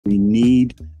We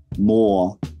need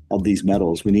more of these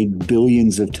metals. We need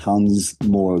billions of tons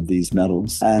more of these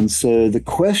metals. And so the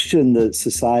question that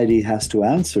society has to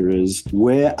answer is,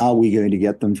 where are we going to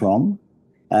get them from?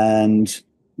 And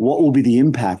what will be the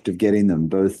impact of getting them,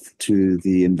 both to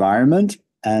the environment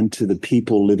and to the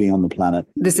people living on the planet?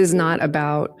 This is not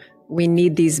about we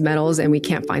need these metals and we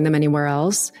can't find them anywhere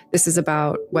else. This is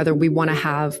about whether we want to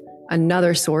have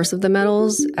another source of the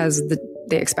metals as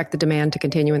they expect the demand to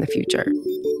continue in the future.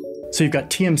 So you've got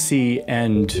TMC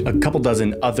and a couple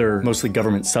dozen other mostly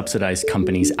government subsidized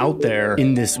companies out there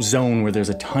in this zone where there's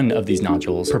a ton of these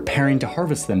nodules preparing to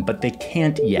harvest them, but they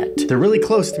can't yet. They're really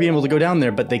close to being able to go down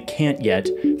there, but they can't yet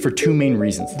for two main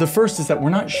reasons. The first is that we're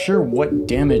not sure what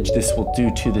damage this will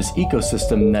do to this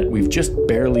ecosystem that we've just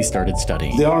barely started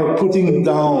studying. They are putting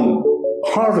down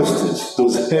harvested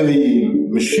those heavy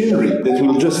machinery that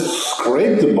will just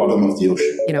scrape the bottom of the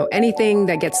ocean. You know, anything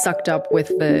that gets sucked up with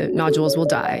the nodules will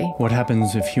die. What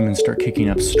happens if humans start kicking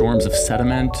up storms of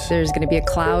sediment? There's going to be a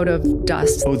cloud of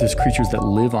dust. Oh, there's creatures that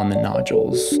live on the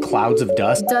nodules. Clouds of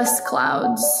dust? Dust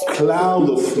clouds. Cloud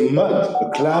of mud,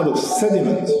 a cloud of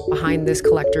sediment. Behind this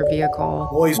collector vehicle.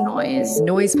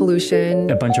 Noise pollution.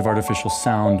 A bunch of artificial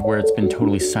sound where it's been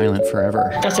totally silent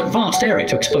forever. That's a vast area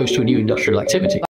to expose to a new industrial activity.